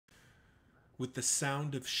With the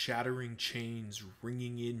sound of shattering chains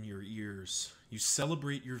ringing in your ears, you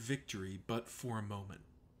celebrate your victory but for a moment.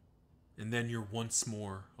 And then you're once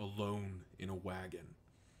more alone in a wagon.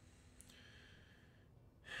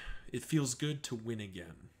 It feels good to win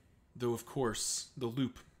again, though of course the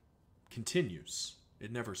loop continues.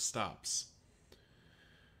 It never stops.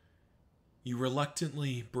 You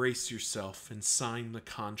reluctantly brace yourself and sign the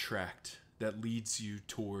contract that leads you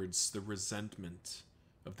towards the resentment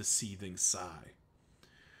of the seething sigh.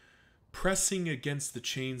 Pressing against the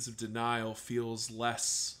chains of denial feels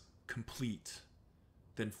less complete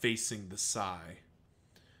than facing the sigh.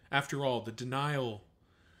 After all, the denial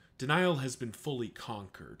has been fully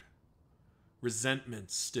conquered.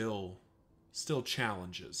 Resentment still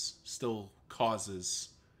challenges, still causes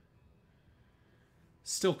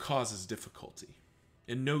difficulty.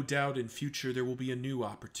 And no doubt in future there will be a new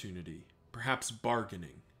opportunity, perhaps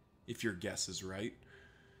bargaining, if your guess is right.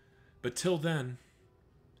 But till then,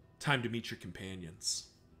 time to meet your companions.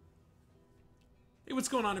 Hey, what's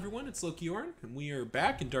going on, everyone? It's Loki Orn, and we are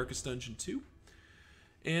back in Darkest Dungeon 2.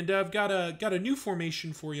 And I've got a new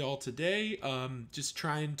formation for y'all today. Just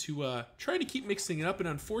trying to keep mixing it up, and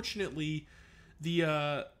unfortunately,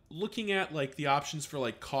 the looking at like the options for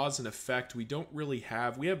like cause and effect, we don't really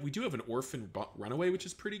have. We do have an orphan runaway, which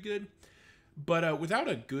is pretty good. But without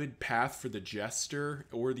a good path for the Jester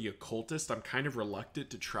or the Occultist, I'm kind of reluctant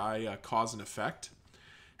to try cause and effect.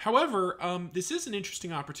 However, this is an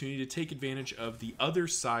interesting opportunity to take advantage of the other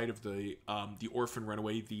side of the Orphan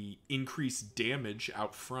Runaway, the increased damage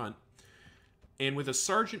out front. And with a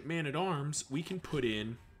Sergeant Man-at-Arms, we can put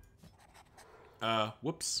in...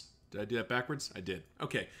 whoops. Did I do that backwards? I did.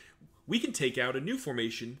 Okay. We can take out a new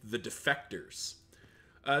formation, the Defectors.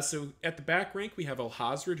 So at the back rank, we have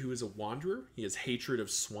Alhazred, who is a Wanderer. He has Hatred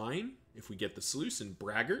of Swine, if we get the Sluice, and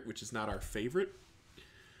Braggart, which is not our favorite.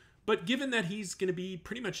 But given that he's going to be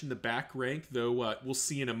pretty much in the back rank, though we'll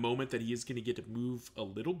see in a moment that he is going to get to move a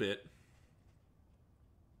little bit.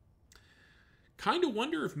 Kind of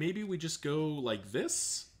wonder if maybe we just go like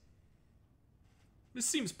this. This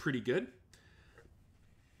seems pretty good.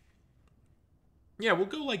 Yeah, we'll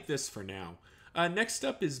go like this for now. Next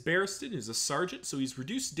up is Barristan, who's a Sergeant, so he's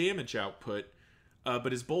reduced damage output,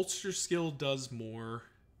 but his bolster skill does more.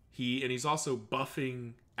 He's also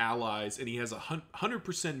buffing allies, and he has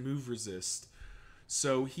 100% move resist,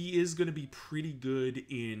 so he is going to be pretty good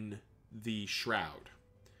in the Shroud.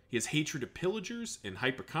 He has Hatred of Pillagers and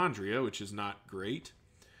Hypochondria, which is not great.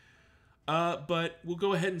 But we'll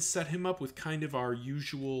go ahead and set him up with kind of our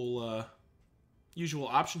usual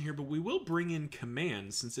option here, but we will bring in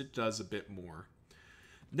Command since it does a bit more.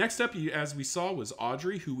 Next up, as we saw, was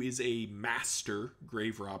Audrey, who is a master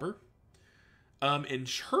grave robber. And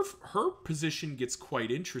her position gets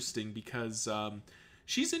quite interesting because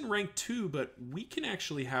she's in rank 2, but we can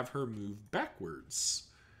actually have her move backwards.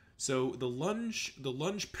 So the lunge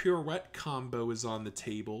pirouette combo is on the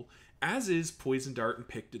table, as is Poison Dart and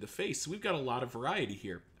Pick to the Face. So we've got a lot of variety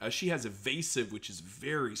here. She has Evasive, which is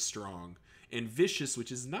very strong, and Vicious,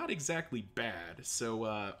 which is not exactly bad. So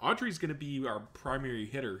Audrey's going to be our primary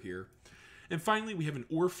hitter here. And finally, we have an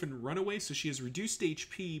Orphan Runaway, so she has reduced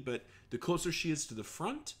HP, but the closer she is to the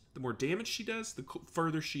front, the more damage she does. The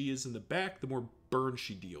further she is in the back, the more burn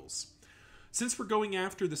she deals. Since we're going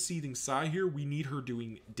after the Seething Sigh here, we need her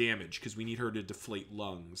doing damage, because we need her to deflate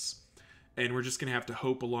lungs. And we're just going to have to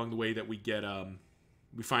hope along the way that we get,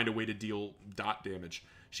 we find a way to deal dot damage.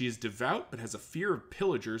 She is devout, but has a fear of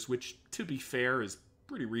pillagers, which, to be fair, is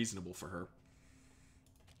pretty reasonable for her.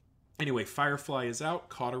 Anyway, Firefly is out,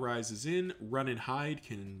 Cauterize is in, Run and Hide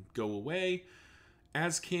can go away,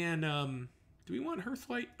 as can, do we want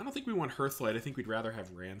Hearthlight? I don't think we want Hearthlight, I think we'd rather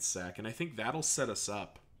have Ransack, and I think that'll set us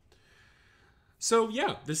up. So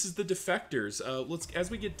yeah, this is the Defectors. As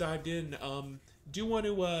we get dived in, do want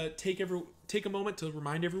to take a moment to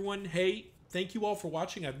remind everyone, hey, thank you all for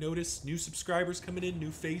watching. I've noticed new subscribers coming in, new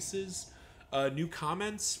faces, new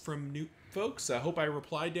comments from new folks. I hope I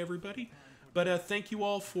replied to everybody. But thank you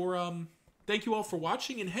all for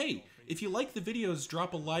watching, and hey, if you like the videos,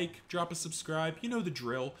 drop a like, drop a subscribe, you know the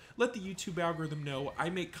drill. Let the YouTube algorithm know I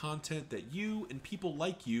make content that you and people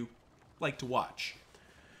like you like to watch.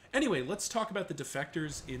 Anyway, let's talk about the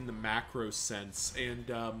Defectors in the macro sense,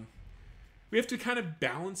 and we have to kind of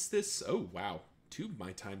balance this. Oh wow, 2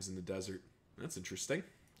 My Times in the Desert. That's interesting.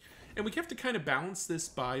 And we have to kind of balance this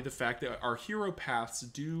by the fact that our hero paths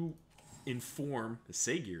do inform, the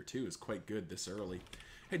Sagir too is quite good this early.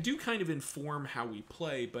 I do kind of inform how we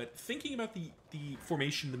play, but thinking about the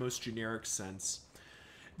formation in the most generic sense,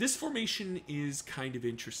 This formation is kind of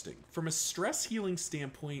interesting. From a stress healing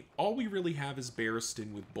standpoint, all we really have is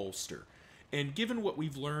Barristan with Bolster. And given what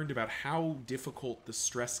we've learned about how difficult the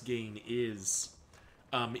stress gain is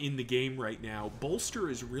in the game right now, bolster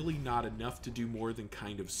is really not enough to do more than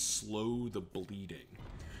kind of slow the bleeding.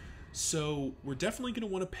 So we're definitely going to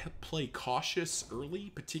want to play cautious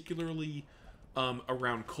early, particularly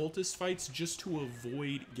around cultist fights, just to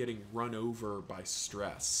avoid getting run over by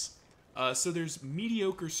stress. So there's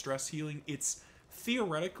mediocre stress healing. It's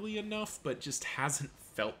theoretically enough, but just hasn't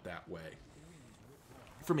felt that way.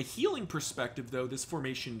 From a healing perspective, though, this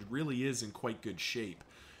formation really is in quite good shape.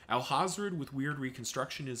 Alhazred with Weird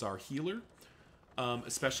Reconstruction is our healer,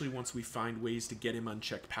 especially once we find ways to get him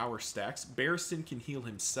unchecked power stacks. Barristan can heal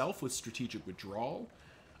himself with Strategic Withdrawal.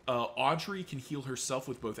 Audrey can heal herself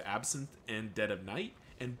with both Absinthe and Dead of Night.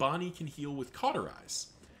 And Bonnie can heal with Cauterize.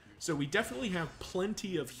 So we definitely have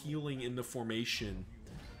plenty of healing in the formation.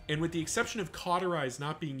 And with the exception of Cauterize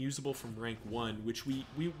not being usable from rank 1, which we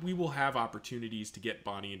will have opportunities to get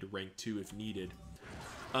Bonnie into rank 2 if needed,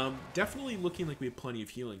 definitely looking like we have plenty of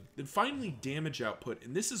healing. Then finally, damage output.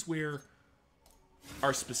 And this is where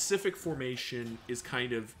our specific formation is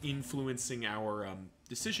kind of influencing our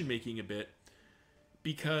decision-making a bit.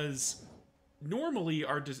 Because normally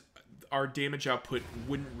our damage output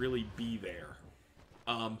wouldn't really be there.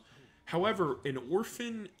 However, an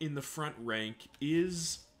Orphan in the front rank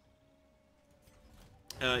is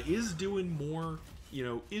doing more,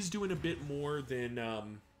 is doing a bit more than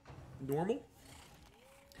normal.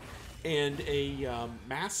 And a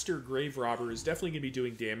Master Grave Robber is definitely going to be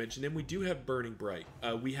doing damage. And then we do have Burning Bright.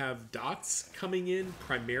 We have dots coming in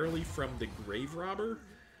primarily from the Grave Robber.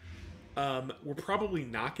 We're probably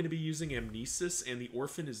not going to be using Amnesis, and the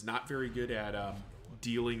Orphan is not very good at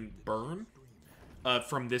dealing burn.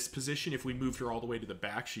 From this position, if we moved her all the way to the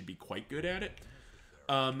back, she'd be quite good at it.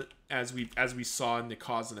 As we saw in the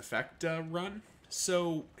cause and effect run.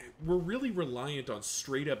 So we're really reliant on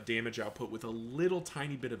straight up damage output with a little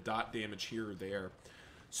tiny bit of dot damage here or there.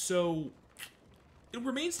 So it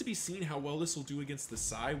remains to be seen how well this will do against the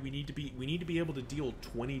Psy. We need to be able to deal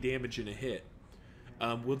 20 damage in a hit.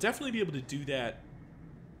 We'll definitely be able to do that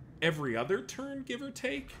every other turn, give or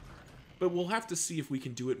take. But we'll have to see if we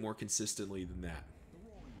can do it more consistently than that.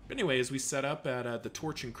 But anyway, as we set up at the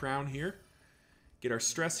Torch and Crown here, get our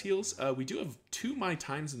stress heals. We do have 2 My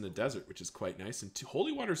Times in the Desert, which is quite nice. And 2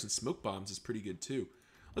 Holy Waters and Smoke Bombs is pretty good too.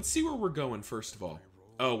 Let's see where we're going first of all.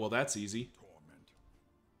 Oh, well, that's easy.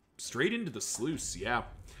 Straight into the Sluice, yeah.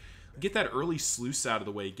 Get that early Sluice out of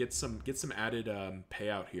the way. Get some added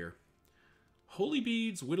payout here. Holy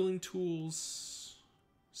Beads, Whittling Tools,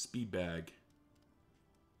 Speed Bag.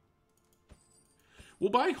 We'll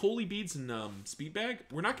buy Holy Beads and Speed Bag.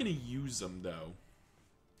 We're not going to use them, though.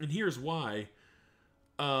 And here's why.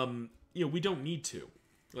 We don't need to.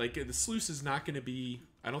 Like, the Sluice is not going to be...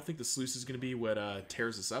 I don't think the Sluice is going to be what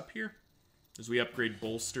tears us up here. As we upgrade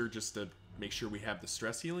Bolster just to make sure we have the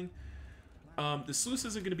stress healing. The Sluice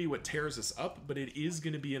isn't going to be what tears us up, but it is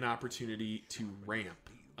going to be an opportunity to ramp.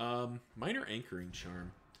 Minor Anchoring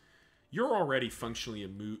Charm. You're already functionally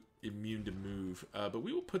immune to move, but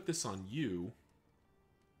we will put this on you.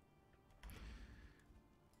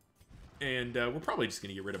 And we're probably just going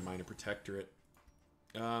to get rid of Minor Protectorate.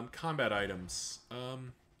 Combat items.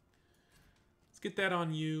 Let's get that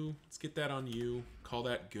on you. Let's get that on you. Call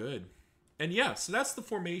that good. And yeah, so that's the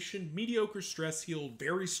formation. Mediocre stress heal,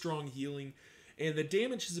 very strong healing. And the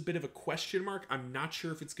damage is a bit of a question mark. I'm not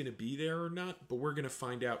sure if it's going to be there or not, but we're going to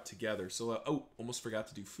find out together. So, oh, almost forgot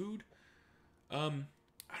to do food. I don't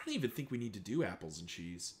even think we need to do apples and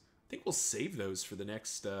cheese. I think we'll save those for the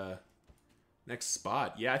next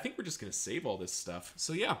spot. Yeah, I think we're just going to save all this stuff.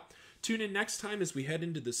 So yeah, tune in next time as we head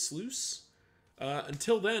into the Sluice.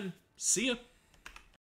 Until then, see ya.